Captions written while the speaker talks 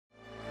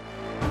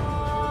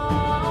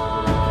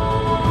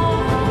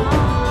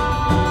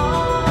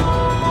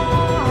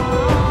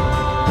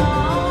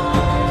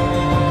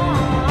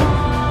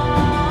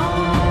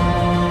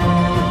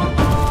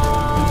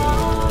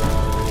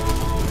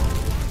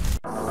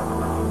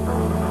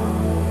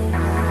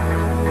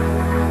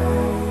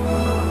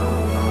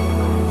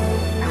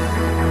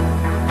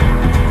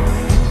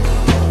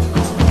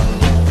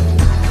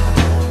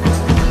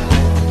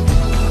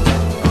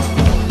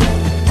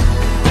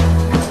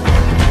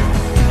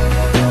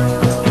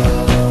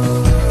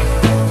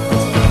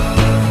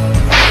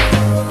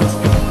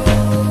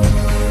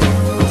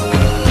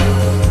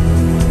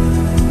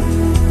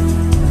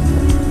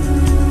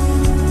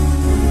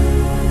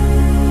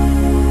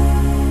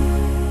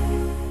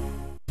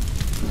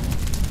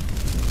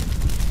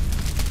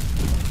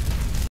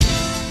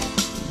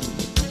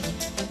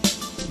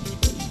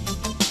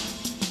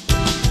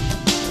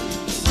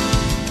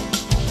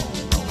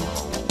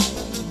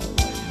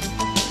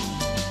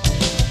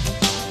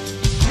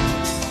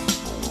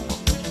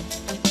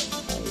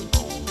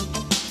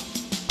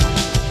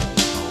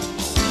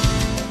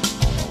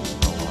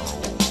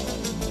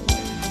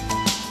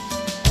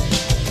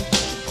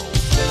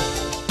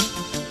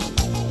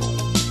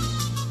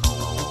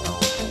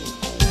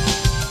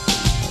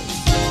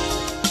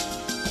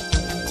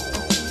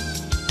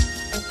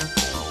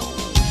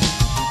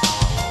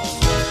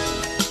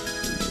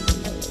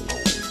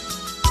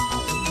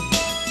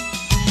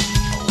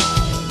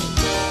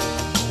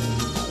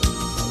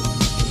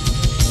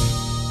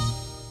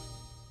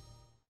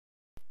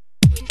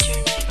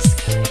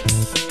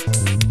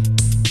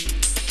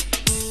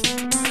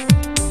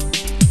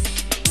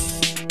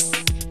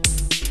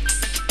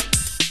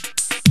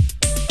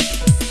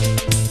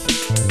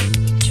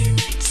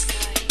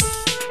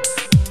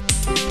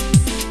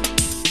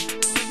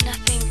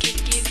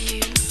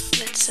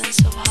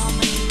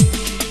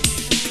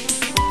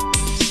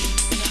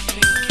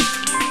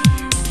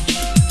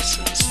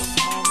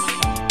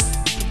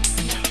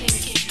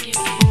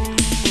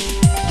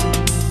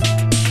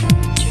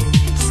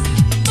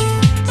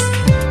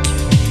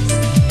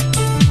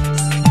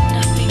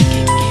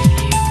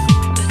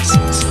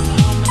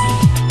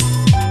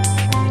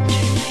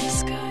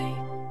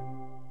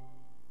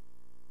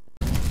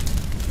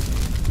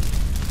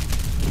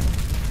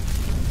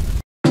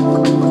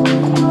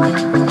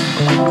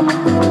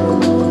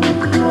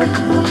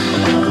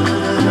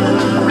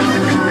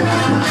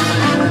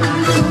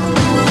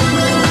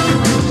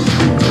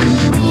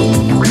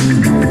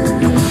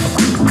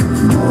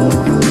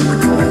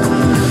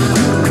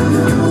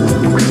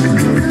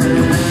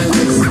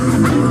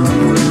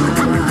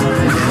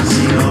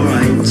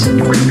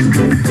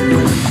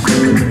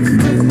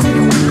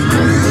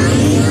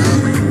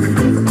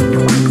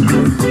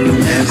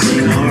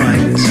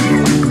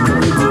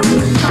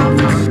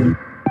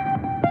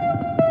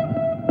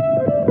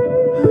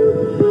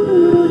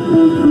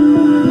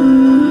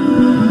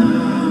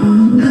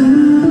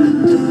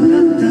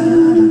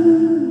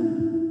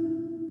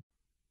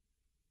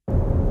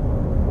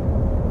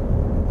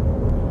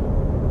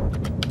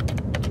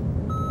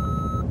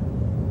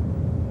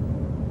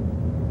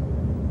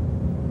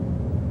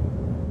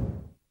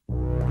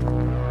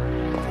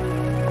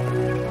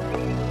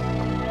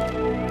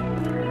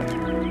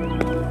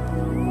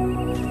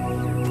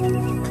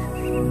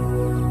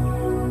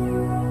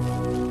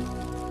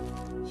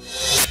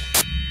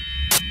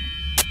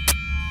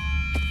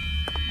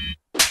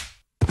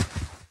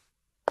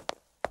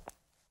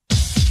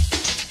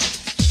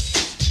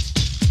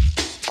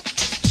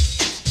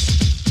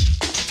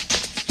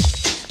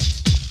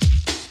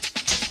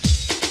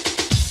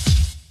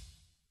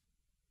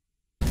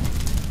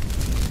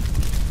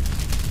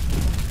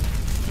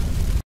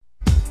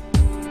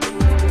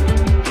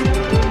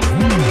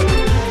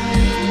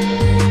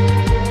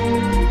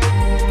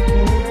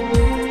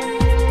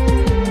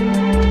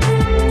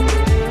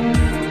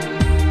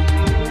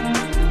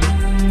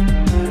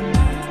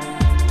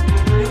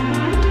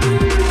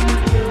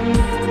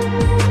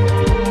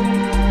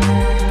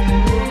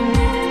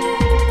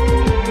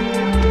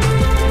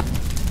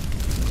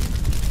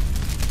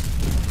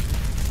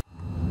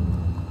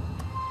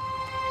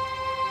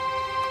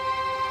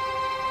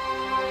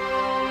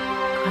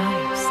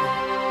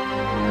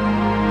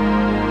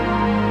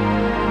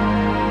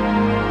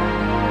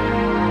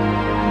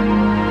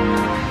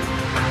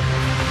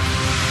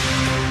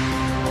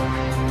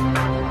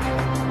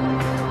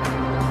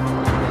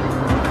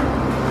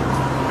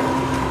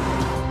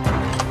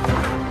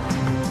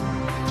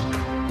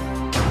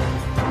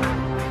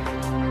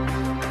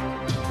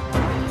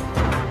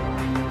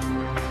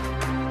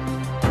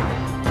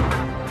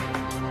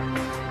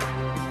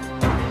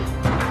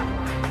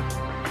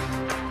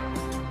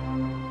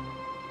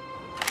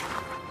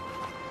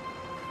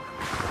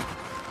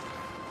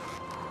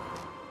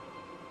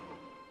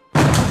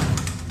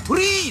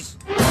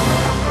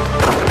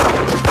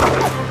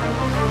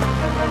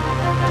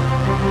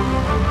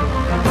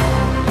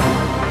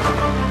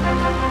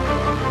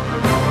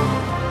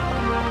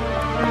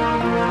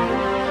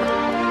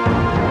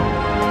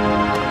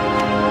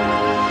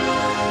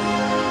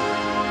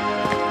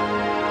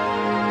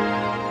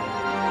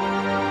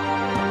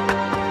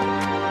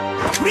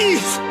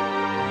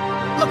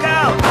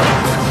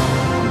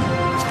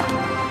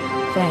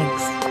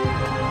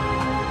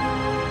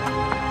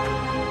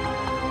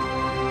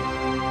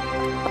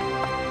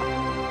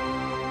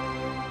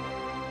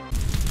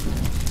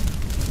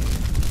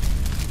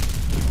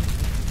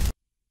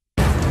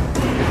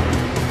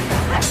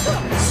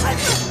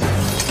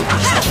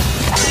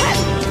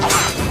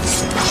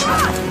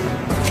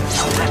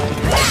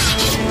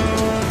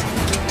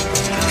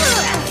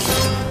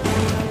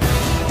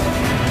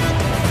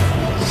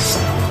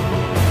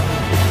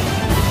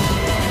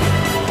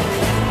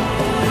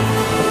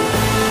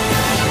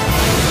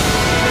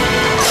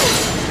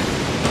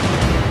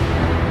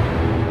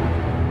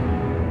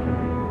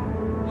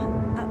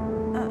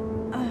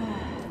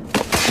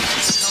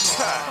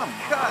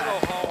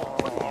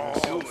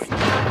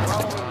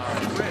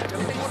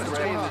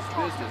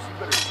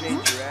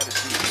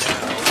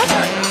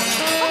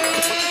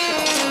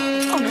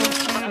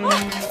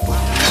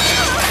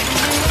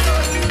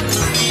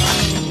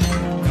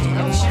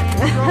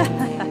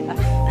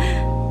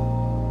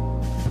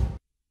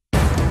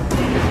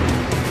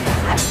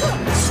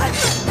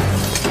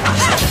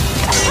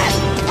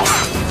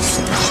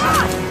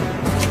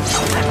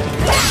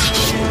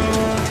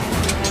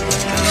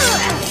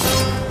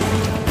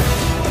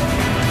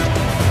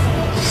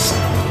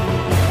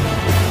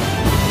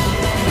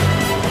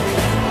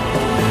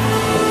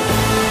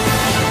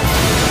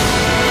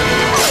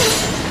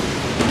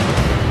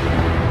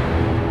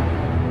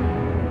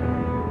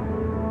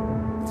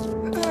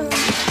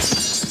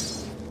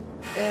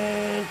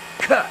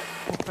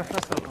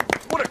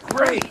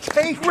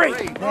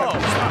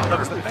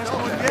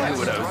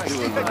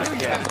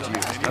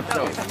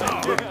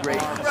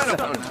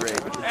Sounds great.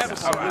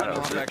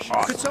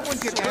 Could someone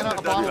get Anna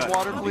a bottle of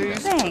water, please?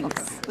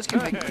 Thanks. Let's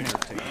get make a note.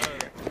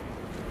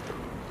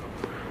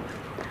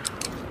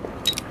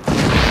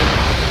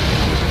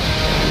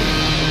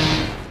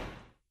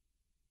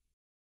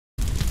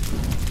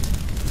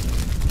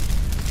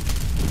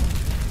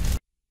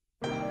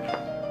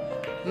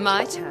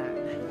 My turn.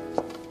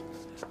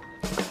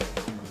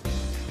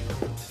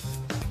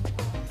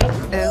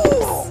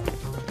 Oops.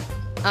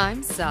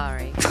 I'm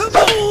sorry.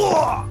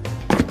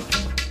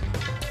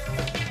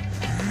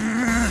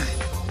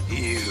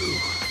 You.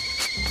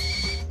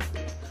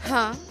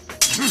 Huh?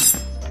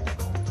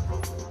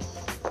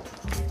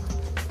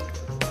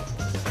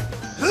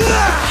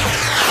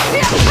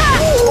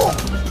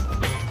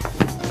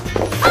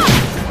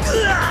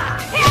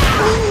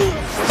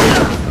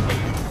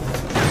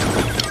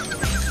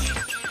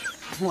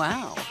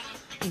 Wow.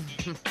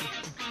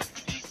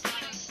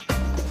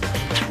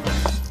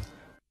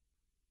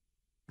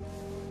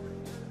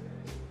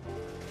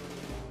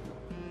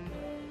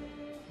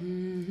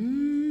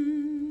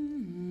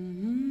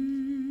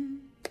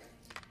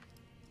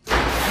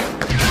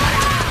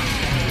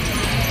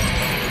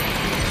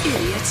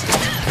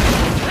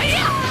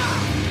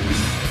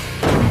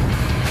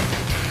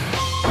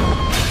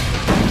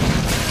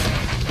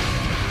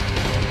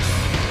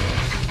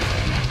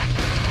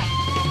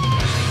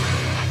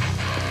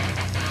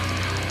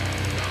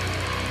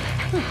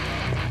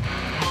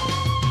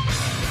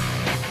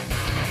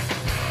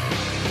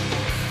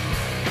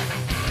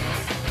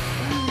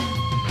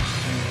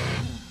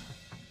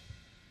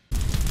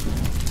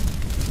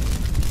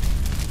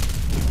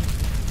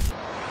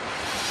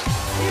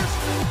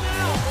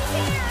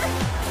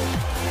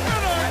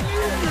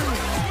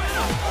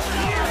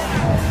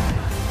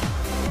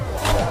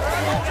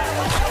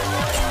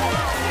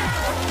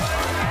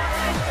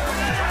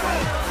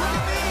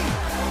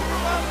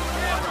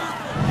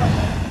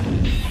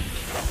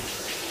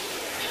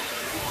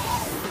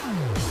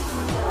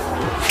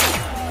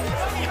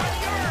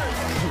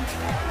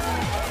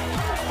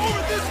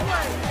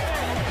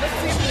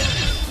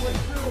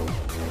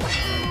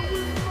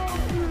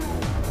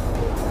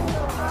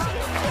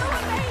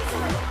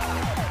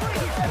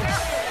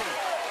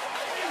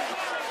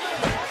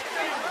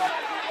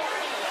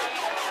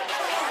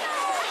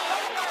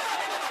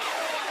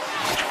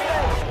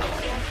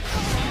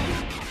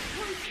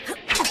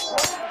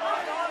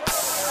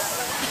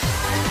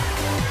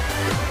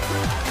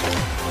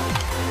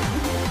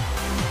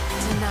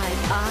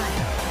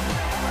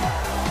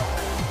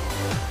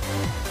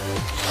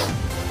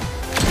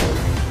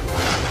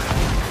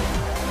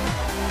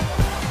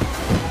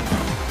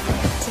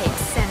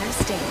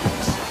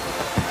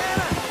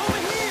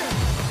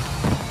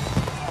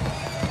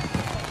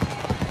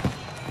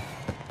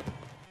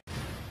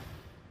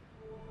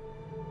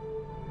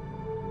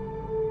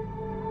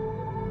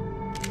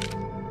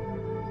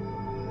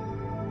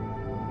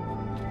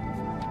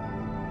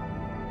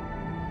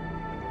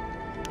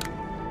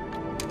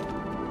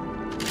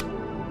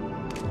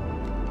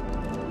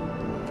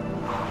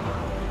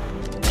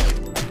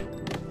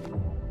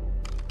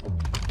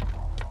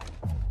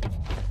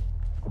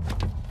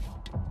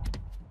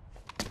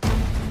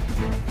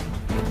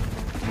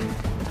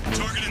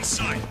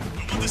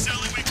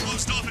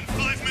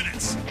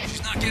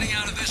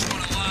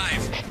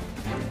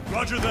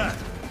 Roger that.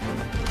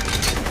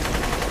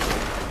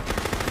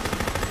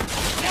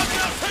 Watch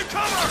out! Take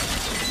cover!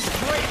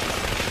 Great!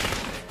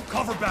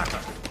 Cover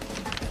backup.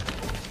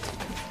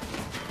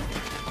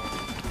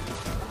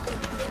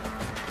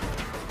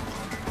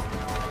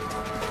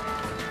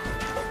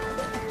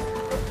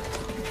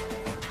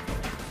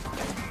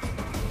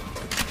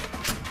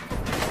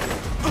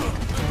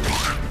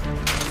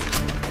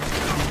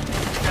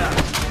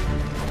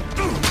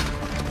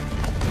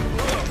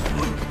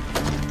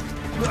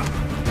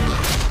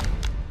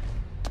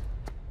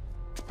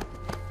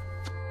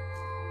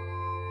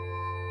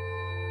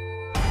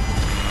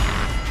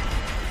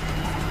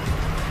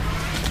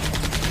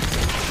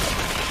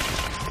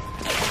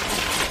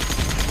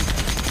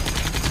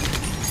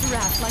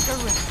 Like a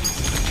rat.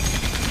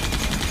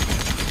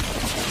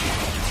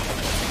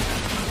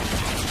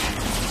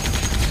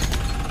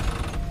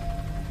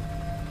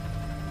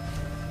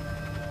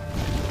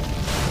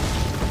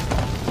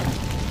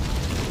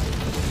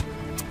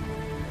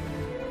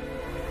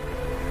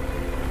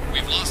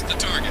 We've lost the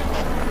target.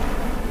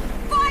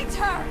 Find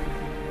her!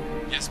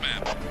 Yes,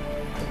 ma'am.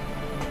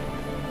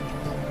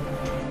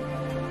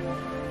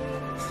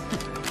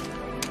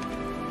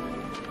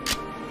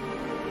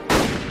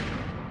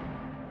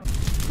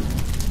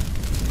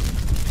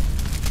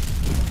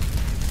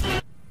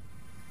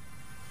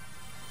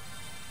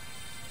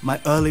 My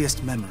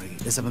earliest memory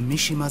is of a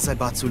Mishima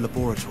Zaibatsu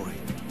laboratory.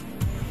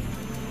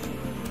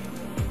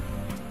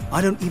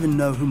 I don't even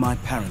know who my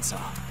parents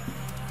are.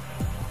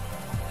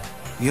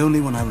 The only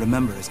one I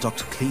remember is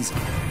Dr. Kleeser.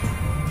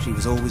 She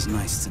was always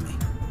nice to me.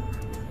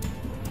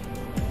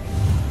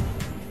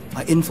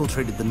 I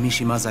infiltrated the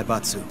Mishima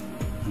Zaibatsu,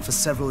 and for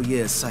several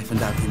years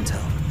siphoned out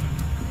intel.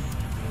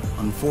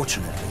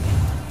 Unfortunately,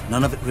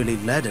 none of it really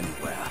led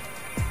anywhere.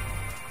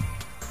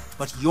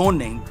 But your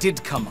name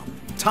did come up,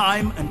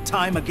 time and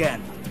time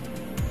again.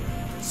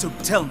 So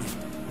tell me,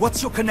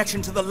 what's your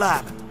connection to the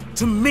lab?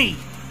 To me?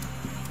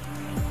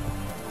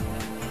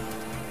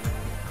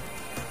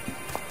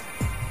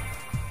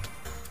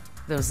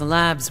 Those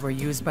labs were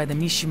used by the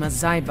Mishima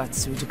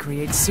Zaibatsu to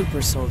create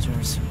super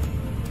soldiers.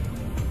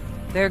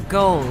 Their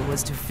goal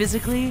was to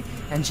physically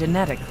and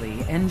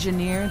genetically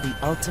engineer the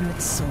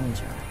ultimate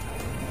soldier.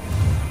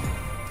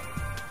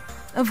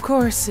 Of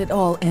course, it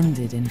all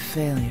ended in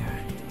failure.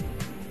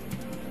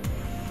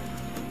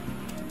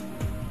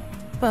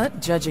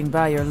 But judging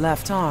by your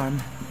left arm,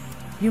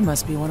 you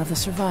must be one of the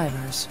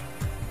survivors.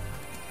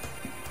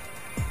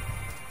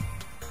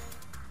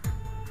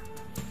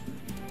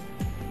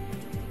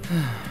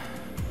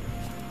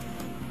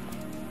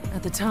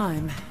 At the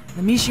time,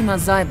 the Mishima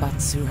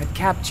Zaibatsu had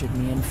captured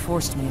me and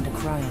forced me into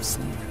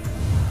cryosleep.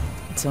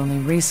 It's only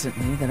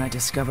recently that I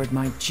discovered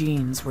my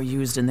genes were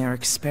used in their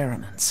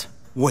experiments.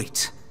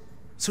 Wait,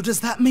 so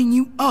does that mean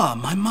you are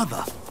my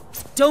mother?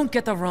 Don't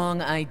get the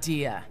wrong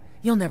idea.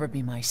 You'll never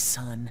be my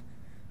son.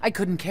 I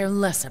couldn't care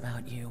less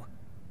about you.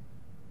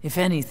 If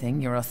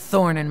anything, you're a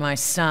thorn in my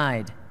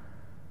side.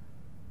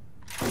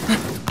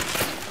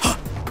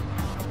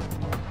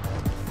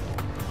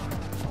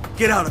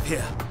 Get out of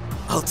here.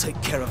 I'll take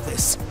care of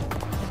this.